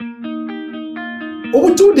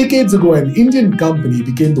Over 2 decades ago, an Indian company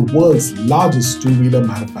became the world's largest two-wheeler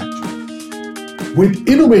manufacturer. With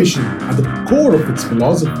innovation at the core of its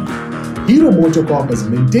philosophy, Hero MotoCorp has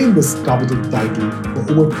maintained this coveted title for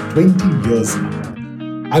over 20 years now.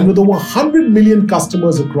 And with over 100 million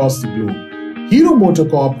customers across the globe, Hero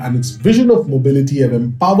MotoCorp and its vision of mobility have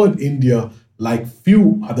empowered India like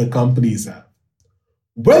few other companies have.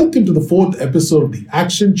 Welcome to the 4th episode of the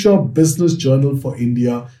Accenture Business Journal for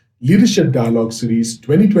India Leadership Dialogue Series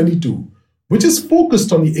 2022, which is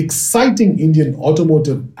focused on the exciting Indian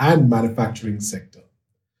automotive and manufacturing sector.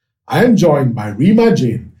 I am joined by Reema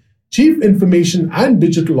Jain, Chief Information and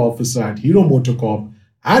Digital Officer at Hero MotoCorp,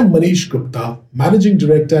 and Manish Gupta, Managing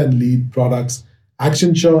Director and Lead Products,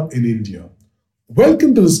 Accenture in India.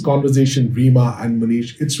 Welcome to this conversation, Reema and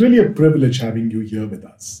Manish. It's really a privilege having you here with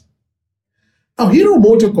us. Now, Hero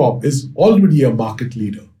MotoCorp is already a market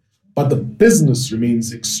leader, but the business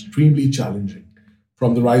remains extremely challenging.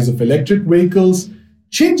 From the rise of electric vehicles,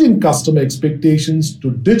 changing customer expectations, to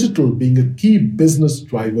digital being a key business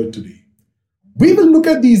driver today. We will look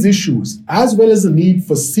at these issues as well as the need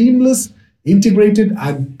for seamless, integrated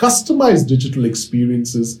and customized digital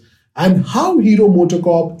experiences and how Hero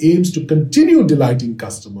MotoCorp aims to continue delighting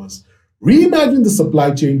customers, reimagine the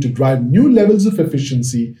supply chain to drive new levels of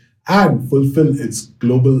efficiency and fulfill its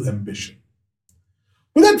global ambition.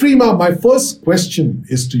 With that, Reema, my first question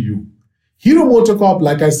is to you. Hero MotoCorp,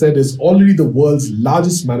 like I said, is already the world's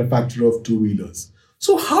largest manufacturer of two-wheelers.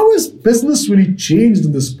 So how has business really changed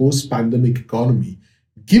in this post-pandemic economy,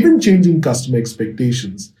 given changing customer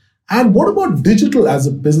expectations? And what about digital as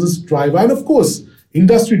a business driver? And of course,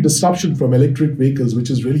 industry disruption from electric vehicles, which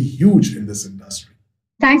is really huge in this industry.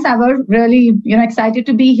 Thanks, Ivor. Really, excited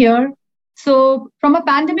to be here. So from a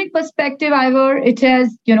pandemic perspective, Ivor, it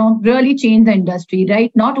has, really changed the industry,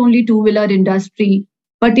 right? Not only two-wheeler industry,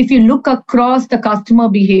 but if you look across the customer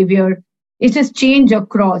behavior, it has changed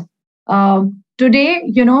across. Today,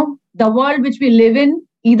 the world which we live in,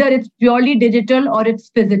 either it's purely digital or it's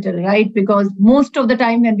physical, right? Because most of the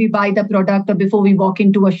time when we buy the product or before we walk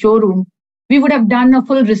into a showroom, we would have done a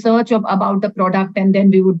full research about the product and then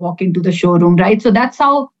we would walk into the showroom, right? So that's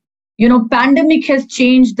how, pandemic has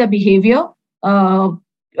changed the behavior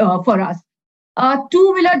for us.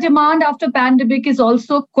 Two-wheeler demand after pandemic is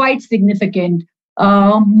also quite significant.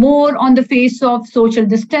 More on the face of social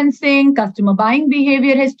distancing, customer buying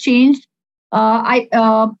behavior has changed. It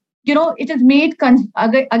has made,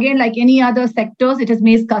 again, like any other sectors, it has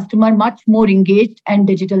made customer much more engaged and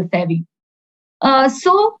digital savvy.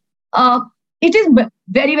 So it is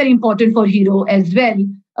very, very important for Hero as well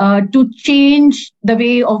to change the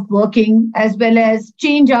way of working as well as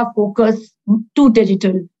change our focus to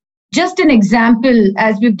digital. Just an example,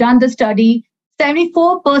 as we've done the study,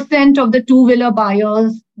 74% of the two-wheeler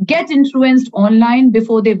buyers get influenced online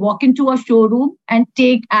before they walk into a showroom and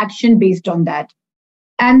take action based on that.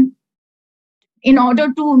 And in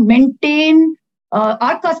order to maintain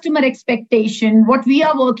our customer expectation, what we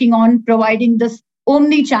are working on providing this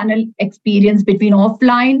omnichannel experience between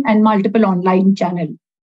offline and multiple online channels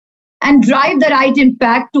and drive the right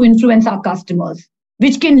impact to influence our customers,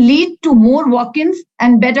 which can lead to more walk-ins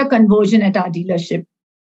and better conversion at our dealership.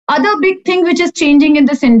 Other big thing which is changing in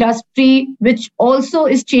this industry, which also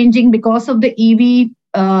is changing because of the EV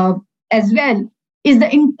as well, is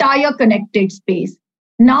the entire connected space.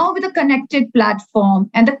 Now with a connected platform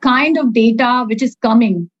and the kind of data which is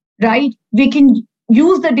coming, right, we can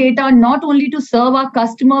use the data not only to serve our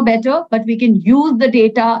customer better, but we can use the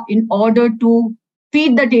data in order to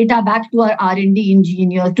feed the data back to our R&D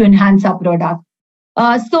engineers to enhance our product.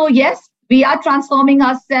 So yes, we are transforming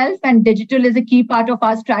ourselves and digital is a key part of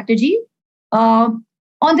our strategy. On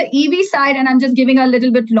the EV side, and I'm just giving a little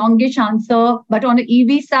bit longish answer, but on the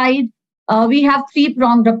EV side, we have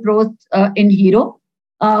three-pronged approach in Hero.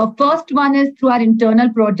 First one is through our internal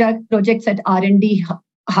projects at R&D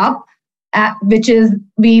Hub, which is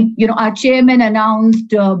our chairman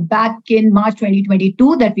announced back in March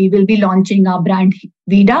 2022 that we will be launching our brand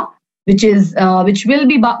Vida, which will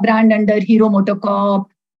be brand under Hero MotoCorp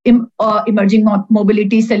Emerging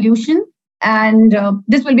Mobility Solution, and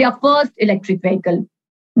this will be our first electric vehicle.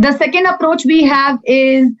 The second approach we have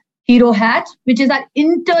is Hero Hatch, which is our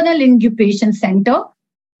internal incubation center.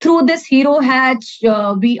 Through this Hero Hatch,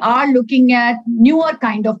 we are looking at newer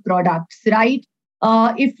kind of products, right?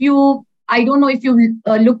 I don't know if you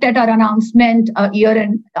looked at our announcement a year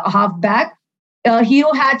and a half back.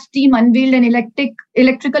 Hero Hatch team unveiled an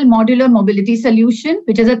electrical modular mobility solution,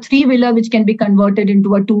 which is a three-wheeler which can be converted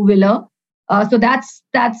into a two-wheeler. So that's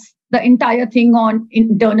the entire thing on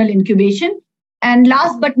internal incubation. And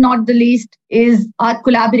last but not the least is our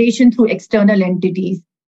collaboration through external entities.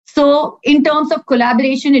 So in terms of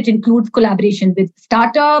collaboration, it includes collaboration with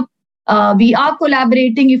startup. We are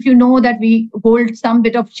collaborating, if you know that we hold some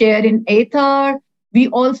bit of share in Aether. We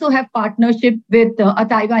also have partnership with a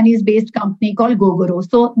Taiwanese-based company called Gogoro.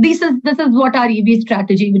 So this is what our EV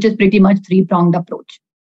strategy, which is pretty much three-pronged approach.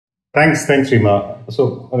 Thanks, Reema.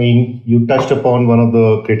 So, I mean, you touched upon one of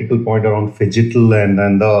the critical point around phygital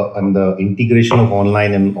and the integration of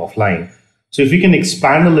online and offline. So, if you can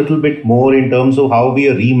expand a little bit more in terms of how we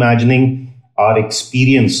are reimagining our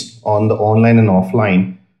experience on the online and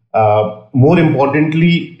offline, more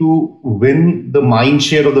importantly, to win the mind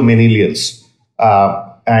share of the millennials.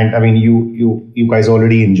 And I mean, you guys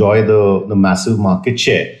already enjoy the massive market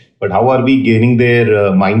share. But how are we gaining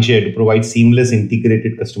their mind share to provide seamless,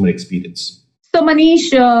 integrated customer experience? So,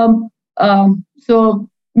 Manish, so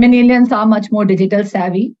millennials are much more digital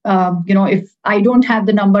savvy. If I don't have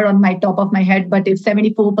the number on my top of my head, but if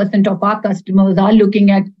 74% of our customers are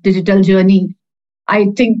looking at digital journey, I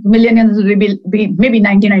think millennials will be maybe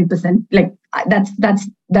 99%. Like that's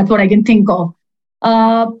what I can think of.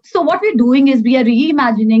 So what we're doing is we are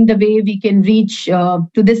reimagining the way we can reach to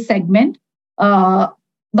this segment.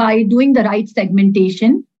 By doing the right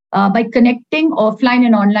segmentation, by connecting offline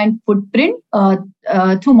and online footprint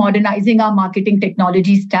through modernizing our marketing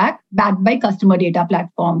technology stack backed by customer data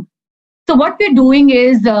platform. So what we're doing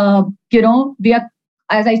is, we are,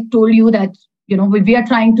 as I told you that, we are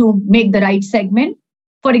trying to make the right segment.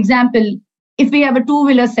 For example, if we have a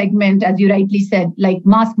two-wheeler segment, as you rightly said, like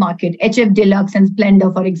mass market, HF Deluxe and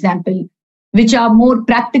Splendor, for example, which are more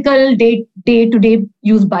practical day-to-day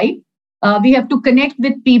use by, we have to connect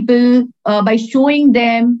with people by showing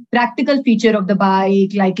them practical feature of the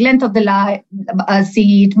bike, like length of the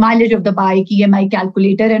seat, mileage of the bike, EMI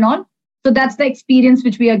calculator and all. So that's the experience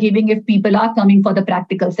which we are giving if people are coming for the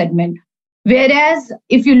practical segment. Whereas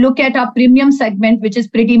if you look at our premium segment, which is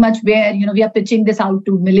pretty much where, we are pitching this out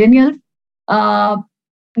to millennials,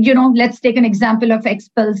 let's take an example of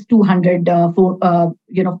Xpulse 200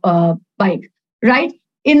 bike, right?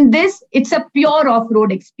 In this, it's a pure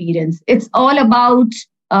off-road experience. It's all about,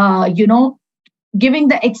 giving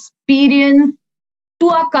the experience to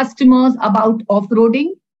our customers about off-roading.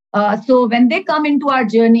 So when they come into our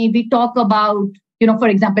journey, we talk about, for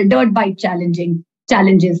example, dirt bike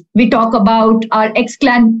challenges. We talk about our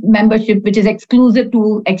X-Clan membership, which is exclusive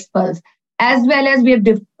to Xpulse, as well as we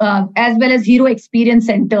have Hero Experience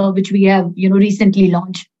Center, which we have, recently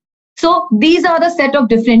launched. So these are the set of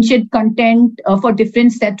differentiated content for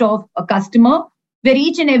different set of customer, where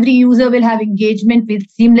each and every user will have engagement with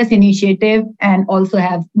seamless initiative and also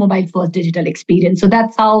have mobile first digital experience. So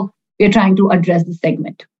that's how we're trying to address the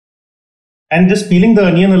segment. And just peeling the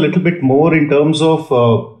onion a little bit more in terms of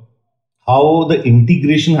how the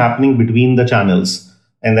integration happening between the channels,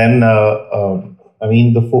 and then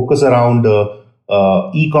the focus around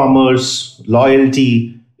e-commerce,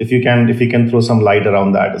 loyalty. If you can throw some light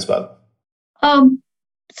around that as well.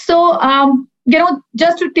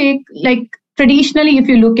 Just to take, like, traditionally, if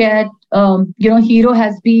you look at, Hero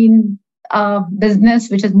has been a business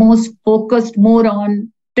which is most focused more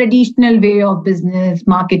on traditional way of business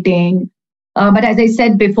marketing. But as I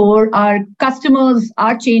said before, our customers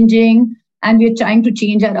are changing and we're trying to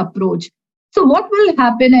change our approach. So what will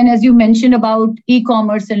happen, and as you mentioned about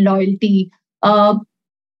e-commerce and loyalty,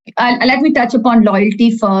 let me touch upon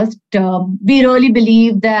loyalty first. We really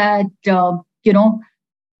believe that,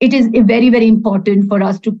 it is very, very important for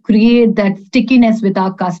us to create that stickiness with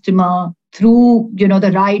our customer through,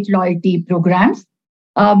 the right loyalty programs.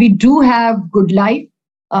 We do have Good Life,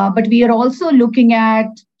 but we are also looking at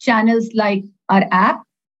channels like our app,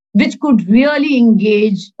 which could really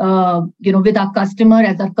engage, with our customer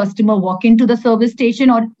as our customer walk into the service station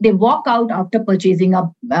or they walk out after purchasing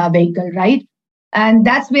a vehicle, right? And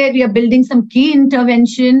that's where we are building some key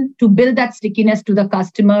intervention to build that stickiness to the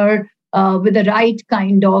customer with the right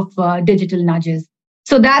kind of digital nudges.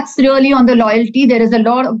 So that's really on the loyalty. There's a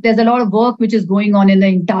lot of work which is going on in the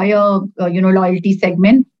entire loyalty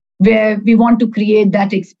segment, where we want to create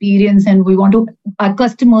that experience and we want our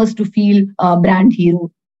customers to feel brand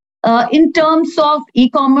hero. In terms of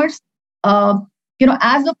e-commerce,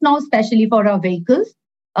 as of now, especially for our vehicles,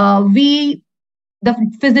 the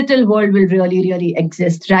physical world will really, really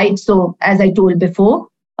exist, right? So as I told before,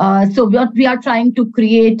 so what we are trying to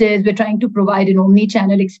create is we're trying to provide an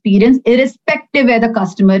omnichannel experience, irrespective where the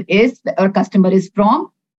customer is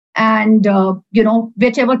from, and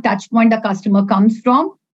whichever touch point the customer comes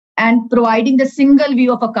from, and providing the single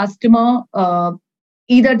view of a customer.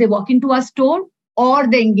 Either they walk into our store or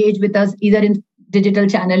they engage with us either digital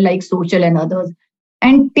channel like social and others,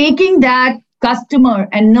 and taking that customer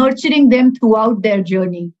and nurturing them throughout their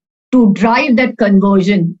journey to drive that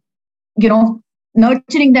conversion,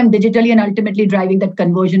 nurturing them digitally and ultimately driving that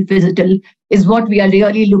conversion physical is what we are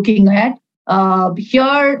really looking at.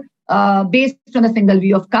 Here, based on a single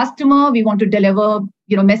view of customer, we want to deliver,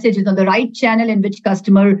 messages on the right channel in which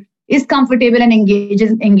customer is comfortable and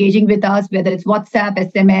engaging with us, whether it's WhatsApp,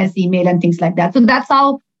 SMS, email, and things like that. So that's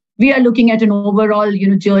how we are looking at an overall,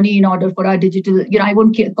 journey in order for our digital, I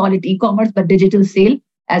won't call it e-commerce, but digital sale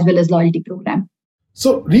as well as loyalty program.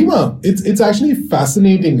 So, Reema, it's actually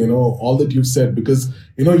fascinating, all that you've said, because,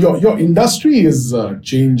 your industry is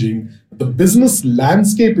changing, the business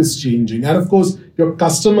landscape is changing, and of course, your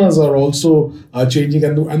customers are also changing,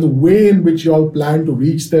 and the way in which you all plan to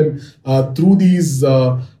reach them through these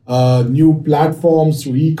new platforms,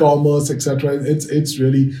 through e-commerce, etc. It's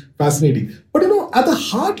really fascinating. But, at the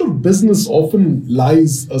heart of business often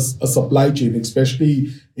lies a supply chain, especially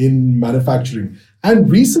in manufacturing.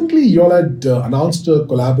 And recently, you all had announced a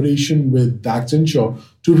collaboration with Accenture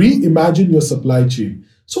to reimagine your supply chain.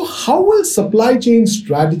 So how will supply chain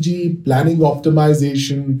strategy, planning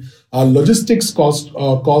optimization, logistics cost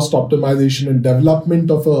optimization, and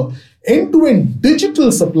development of a end-to-end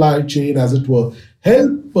digital supply chain, as it were,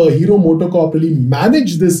 help Hero MotoCorp really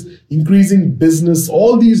manage this increasing business,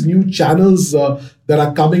 all these new channels that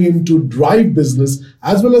are coming in to drive business,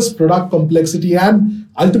 as well as product complexity, and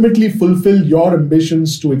ultimately fulfill your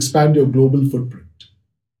ambitions to expand your global footprint?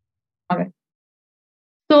 All right.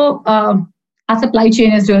 So our supply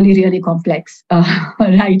chain is really, really complex,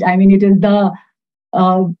 right? I mean, it is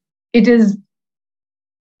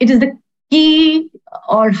the key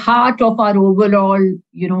or heart of our overall,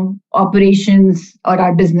 operations or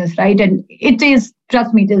our business, right? And it is,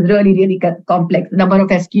 trust me, it is really, really complex. The number of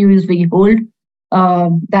SKUs we hold,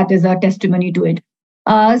 that is a testimony to it.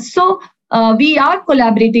 So we are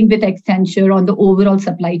collaborating with Accenture on the overall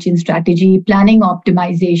supply chain strategy, planning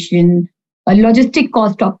optimization, logistic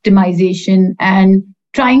cost optimization, and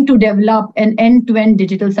trying to develop an end-to-end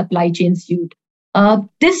digital supply chain suite.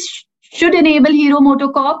 This should enable Hero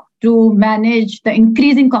MotoCorp to manage the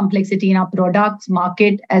increasing complexity in our products,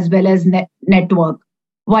 market, as well as network,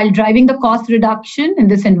 while driving the cost reduction in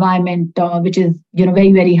this environment, which is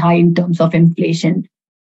very, very high in terms of inflation.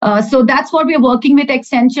 So that's what we're working with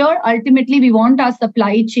Accenture. Ultimately, we want our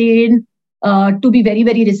supply chain to be very,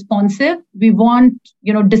 very responsive. We want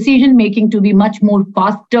decision making to be much more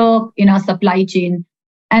faster in our supply chain,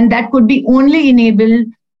 and that could be only enabled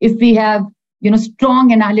if we have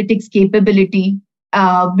strong analytics capability,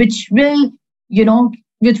 which will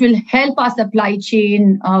help our supply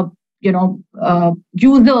chain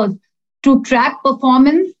users to track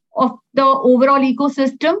performance of the overall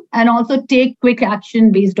ecosystem and also take quick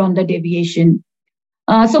action based on the deviation.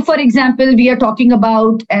 So, for example, we are talking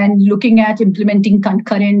about and looking at implementing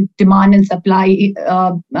concurrent demand and supply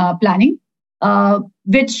planning,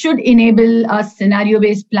 which should enable us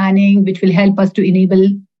scenario-based planning, which will help us to enable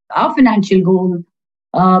our financial goals.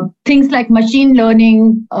 Things like machine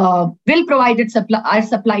learning will provide our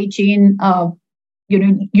supply chain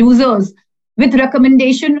users with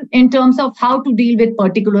recommendation in terms of how to deal with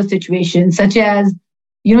particular situations, such as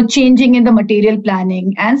changing in the material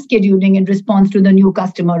planning and scheduling in response to the new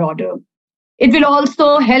customer order. It will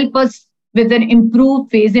also help us with an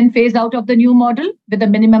improved phase in, phase out of the new model with a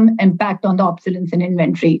minimum impact on the obsolescence and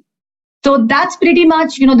inventory. So that's pretty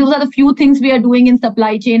much, those are the few things we are doing in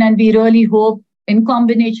supply chain, and we really hope in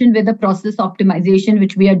combination with the process optimization,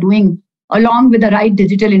 which we are doing along with the right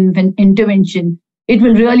digital intervention, it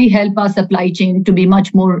will really help our supply chain to be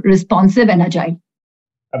much more responsive and agile.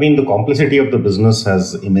 I mean, the complexity of the business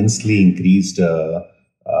has immensely increased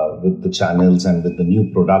with the channels and with the new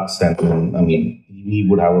products. And we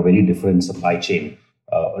would have a very different supply chain,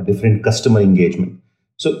 a different customer engagement.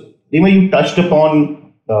 So, Reema, you touched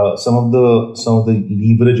upon some of the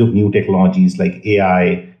leverage of new technologies like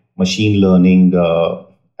AI, machine learning,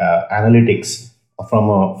 analytics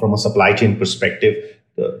from a supply chain perspective.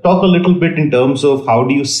 Talk a little bit in terms of how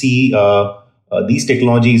do you see these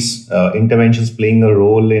technologies, interventions playing a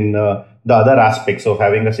role in the other aspects of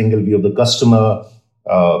having a single view of the customer,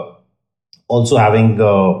 also having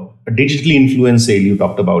a digitally influenced sale. You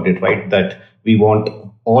talked about it, right? That we want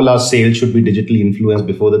all our sales should be digitally influenced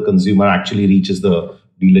before the consumer actually reaches the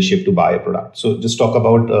dealership to buy a product. So just talk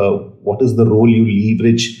about what is the role you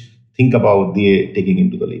think about taking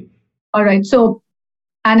into the lead. All right. So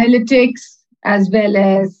analytics, as well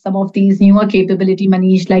as some of these newer capability,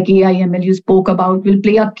 Manish, like AI, ML you spoke about, will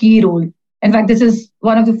play a key role. In fact, this is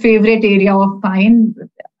one of the favorite area of mine.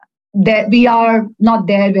 that we are not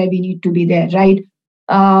there where we need to be there, right?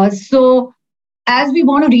 So as we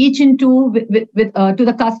want to reach into with to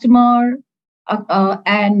the customer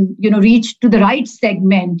and reach to the right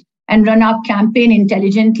segment and run our campaign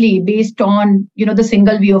intelligently based on the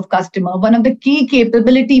single view of customer, one of the key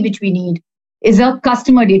capability which we need is a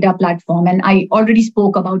customer data platform. And I already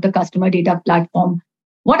spoke about the customer data platform.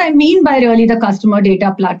 What I mean by really the customer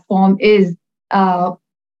data platform is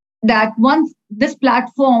that once this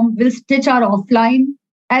platform will stitch our offline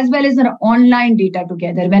as well as our online data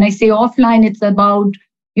together. When I say offline, it's about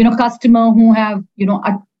customer who have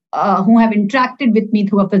who have interacted with me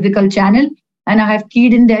through a physical channel, and I have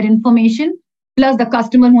keyed in their information, plus the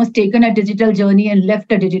customer who has taken a digital journey and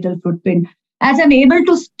left a digital footprint. As I'm able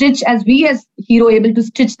to stitch, as we as Hero able to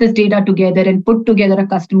stitch this data together and put together a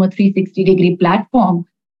customer 360-degree platform,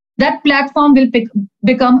 that platform will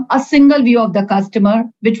become a single view of the customer,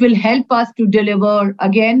 which will help us to deliver,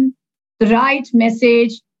 again, the right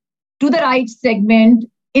message to the right segment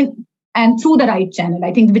and through the right channel.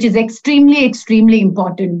 I think which is extremely, extremely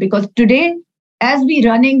important, because today, as we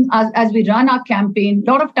run our campaign,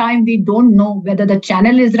 a lot of time we don't know whether the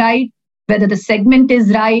channel is right, whether the segment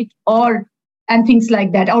is right, and things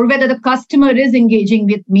like that, or whether the customer is engaging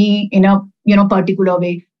with me in a particular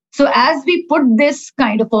way. So as we put this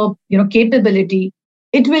kind of a capability,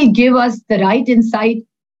 it will give us the right insight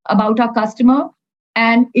about our customer,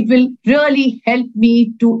 and it will really help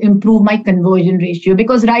me to improve my conversion ratio,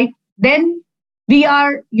 because right then we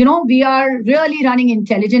are really running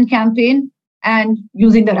intelligent campaign and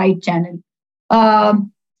using the right channel.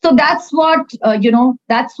 So that's what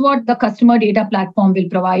the customer data platform will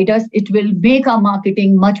provide us. It will make our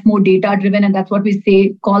marketing much more data driven, and that's what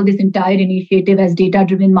we call this entire initiative as data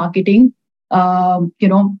driven marketing. And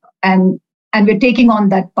we're taking on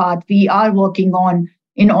that path. We are working on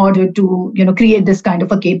in order to create this kind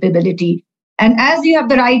of a capability. And as you have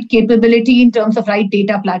the right capability in terms of right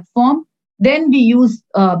data platform, then we use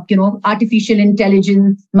artificial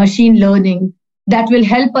intelligence, machine learning that will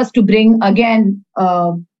help us to bring again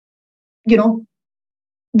the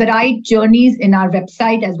right journeys in our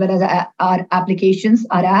website as well as our applications,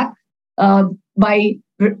 our app, by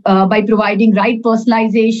providing right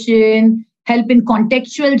personalization, help in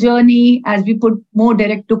contextual journey as we put more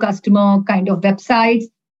direct to customer kind of websites.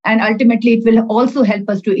 And ultimately, it will also help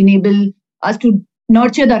us to enable us to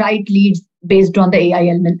nurture the right leads based on the AI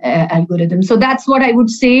algorithm. So that's what I would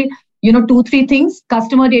say, 2-3 things.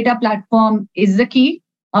 Customer data platform is the key.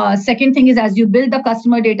 Second thing is, as you build the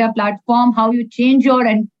customer data platform, how you change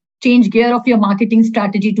gear of your marketing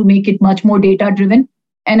strategy to make it much more data driven.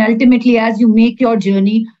 And ultimately, as you make your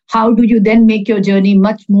journey, how do you then make your journey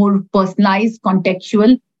much more personalized,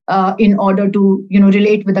 contextual, in order to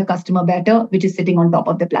relate with the customer better, which is sitting on top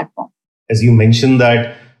of the platform. As you mentioned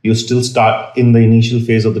that you still start in the initial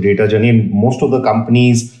phase of the data journey, and most of the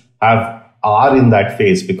companies are in that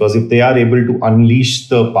phase, because if they are able to unleash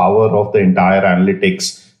the power of the entire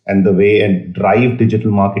analytics and the way and drive digital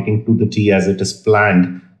marketing to the T as it is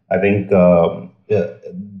planned, I think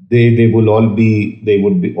they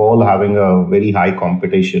would be all having a very high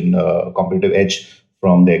competitive edge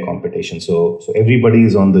from their competition. So everybody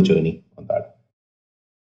is on the journey on that.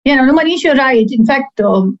 Yeah, no, Manish, you're right. In fact,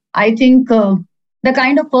 I think the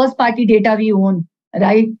kind of first party data we own,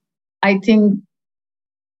 right? I think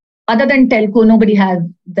other than telco, nobody has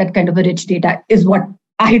that kind of a rich data, is what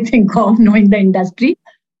I think of knowing the industry.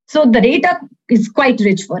 So the data is quite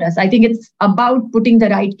rich for us. I think it's about putting the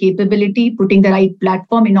right capability, putting the right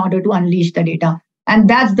platform in order to unleash the data. And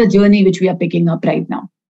that's the journey which we are picking up right now.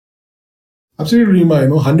 Absolutely, Reema.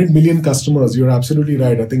 100 million customers. You're absolutely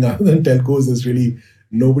right. I think other than telcos, there's really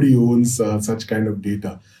nobody owns such kind of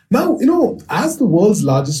data. Now, as the world's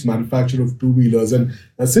largest manufacturer of two-wheelers, and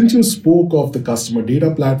since you spoke of the customer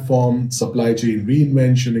data platform, supply chain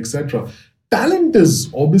reinvention, etc., talent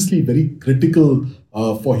is obviously very critical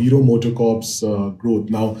for Hero MotoCorp's growth.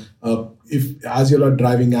 Now, if as you are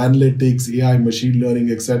driving analytics, AI, machine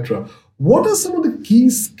learning, etc., what are some of the key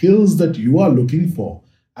skills that you are looking for?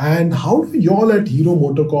 And how do you all at Hero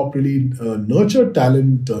MotoCorp really nurture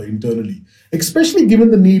talent internally, especially given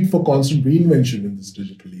the need for constant reinvention in this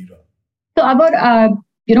digital era? So about,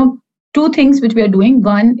 two things which we are doing.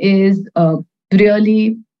 One is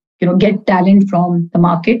really, get talent from the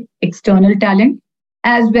market, external talent,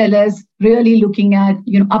 as well as really looking at,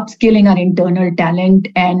 upskilling our internal talent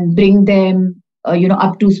and bring them,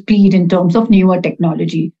 up to speed in terms of newer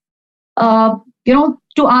technology.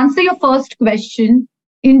 To answer your first question,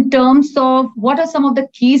 in terms of what are some of the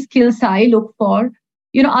key skills I look for,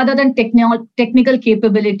 other than technical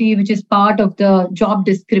capability, which is part of the job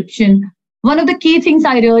description, one of the key things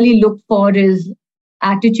I really look for is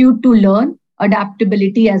attitude to learn,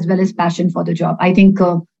 adaptability, as well as passion for the job. I think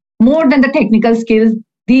more than the technical skills,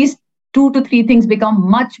 these 2 to 3 things become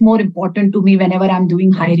much more important to me whenever I'm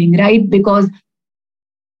doing hiring, right? Because,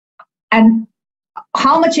 and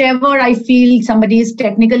how much ever I feel somebody is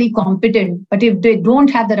technically competent, but if they don't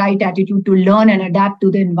have the right attitude to learn and adapt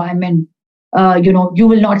to the environment, you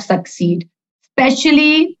will not succeed.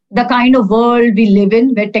 Especially the kind of world we live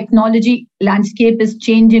in, where technology landscape is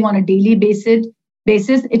changing on a daily basis.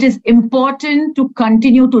 It is important to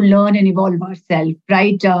continue to learn and evolve ourselves,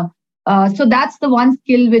 right? So that's the one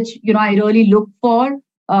skill which I really look for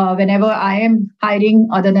whenever I am hiring,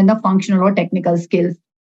 other than the functional or technical skills.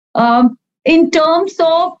 In terms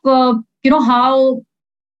of how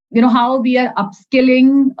we are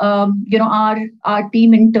upskilling our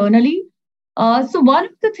team internally. So one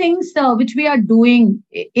of the things which we are doing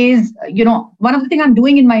is, one of the things I'm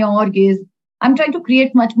doing in my org is I'm trying to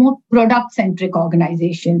create much more product-centric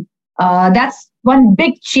organization. That's one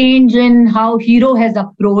big change in how Hero has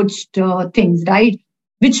approached things, right?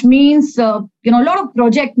 Which means, a lot of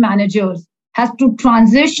project managers has to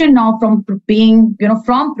transition now from being,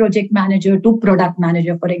 from project manager to product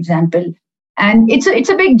manager, for example. And it's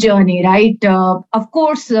a big journey, right? Of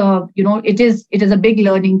course, it is a big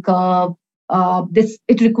learning curve.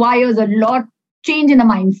 It requires a lot change in the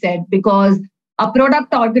mindset, because a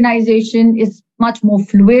product organization is much more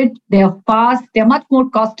fluid. They are fast. They're much more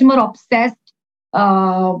customer obsessed,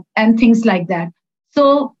 and things like that.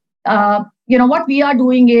 So, what we are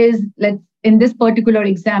doing is, in this particular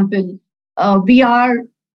example,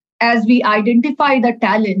 as we identify the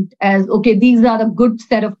talent as, okay, these are the good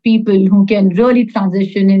set of people who can really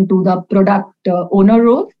transition into the product owner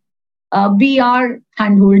role. We are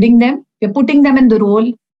hand-holding them. We're putting them in the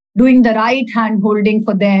role, doing the right hand-holding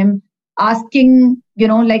for them, asking,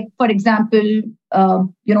 for example,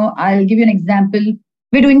 I'll give you an example.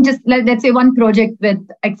 We're doing just, let's say, one project with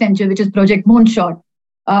Accenture, which is Project Moonshot.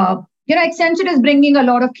 Accenture is bringing a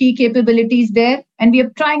lot of key capabilities there, and we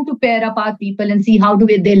are trying to pair up our people and see how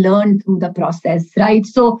they learn through the process, right?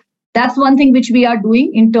 So that's one thing which we are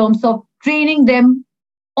doing in terms of training them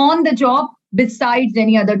on the job, besides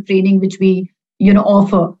any other training which we,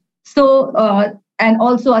 offer. So, and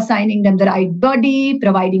also assigning them the right buddy,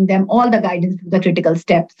 providing them all the guidance through the critical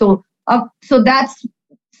steps. So I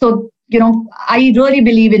really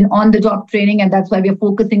believe in on-the-job training, and that's why we're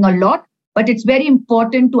focusing a lot. But it's very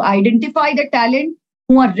important to identify the talent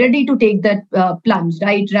who are ready to take that plunge,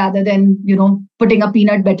 right? Rather than, putting a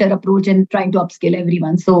peanut butter approach and trying to upskill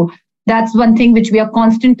everyone. So that's one thing which we are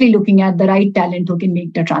constantly looking at, the right talent who can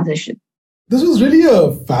make the transition. This was really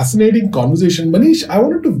a fascinating conversation. Manish, I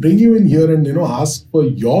wanted to bring you in here and, ask for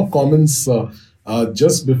your comments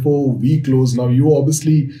just before we close. Now, you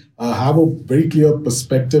obviously have a very clear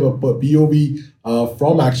perspective, a POV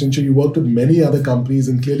from Accenture. You worked with many other companies,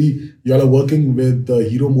 and clearly you all are working with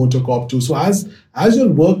Hero MotoCorp too. So as you'll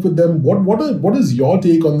work with them, what is your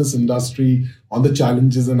take on this industry, on the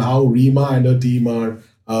challenges, and how Reema and her team are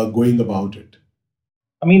going about it?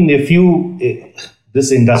 I mean,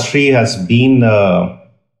 this industry has been,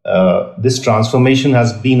 this transformation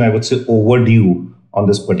has been, I would say, overdue on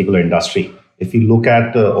this particular industry. If you look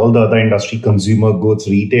at all the other industry, consumer goods,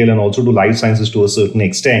 retail, and also to life sciences to a certain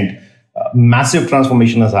extent, massive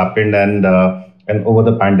transformation has happened and over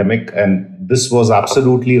the pandemic. And this was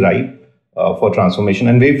absolutely right for transformation.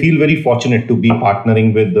 And we feel very fortunate to be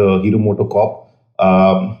partnering with Hero MotoCorp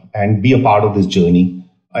and be a part of this journey.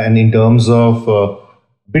 And in terms of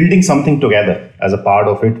building something together as a part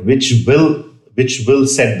of it, which will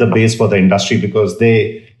set the base for the industry, because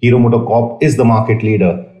Hero MotoCorp is the market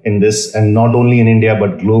leader in this, and not only in India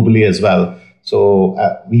but globally as well. So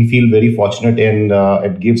we feel very fortunate, and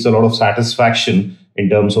it gives a lot of satisfaction in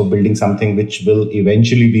terms of building something which will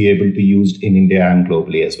eventually be able to use in India and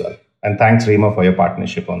globally as well. And thanks, Reema, for your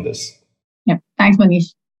partnership on this. Yeah, thanks,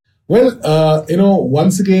 Manish. Well,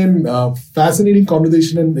 once again, fascinating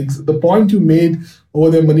conversation, and the point you made over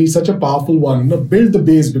there, Manish, such a powerful one. Build the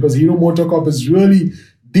base, because Hero MotoCorp is really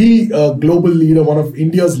the global leader, one of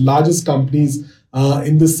India's largest companies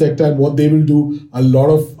in this sector, and what they will do, a lot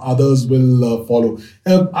of others will follow.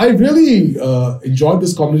 I really enjoyed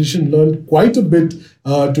this conversation, learned quite a bit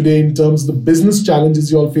today in terms of the business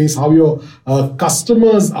challenges you all face, how your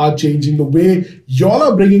customers are changing, the way you all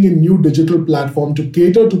are bringing in new digital platform to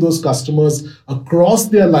cater to those customers across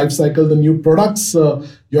their life cycle, the new products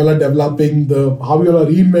you all are developing, how you all are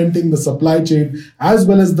reinventing the supply chain, as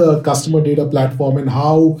well as the customer data platform, and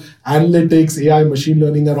how analytics, AI, machine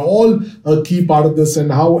learning are all a key part of this,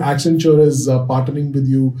 and how Accenture is partnering with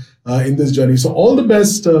you in this journey. So all the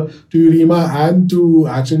best to you, Reema, and to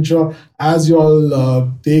Accenture as you all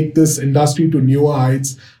take this industry to newer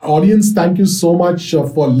heights. Audience, thank you so much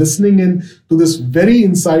for listening in to this very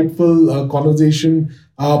insightful conversation.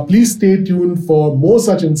 Please stay tuned for more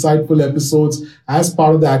such insightful episodes as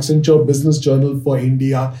part of the Accenture Business Journal for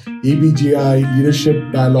India, ABJI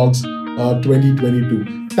Leadership Dialogues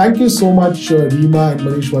 2022. Thank you so much, Reema and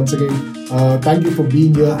Manish, once again. Thank you for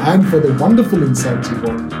being here and for the wonderful insights you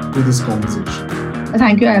brought to this conversation.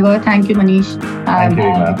 Thank you, Ivor. Thank you, Manish. Thank you,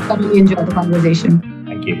 Reema. I thoroughly enjoyed the conversation.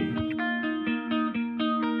 Thank you.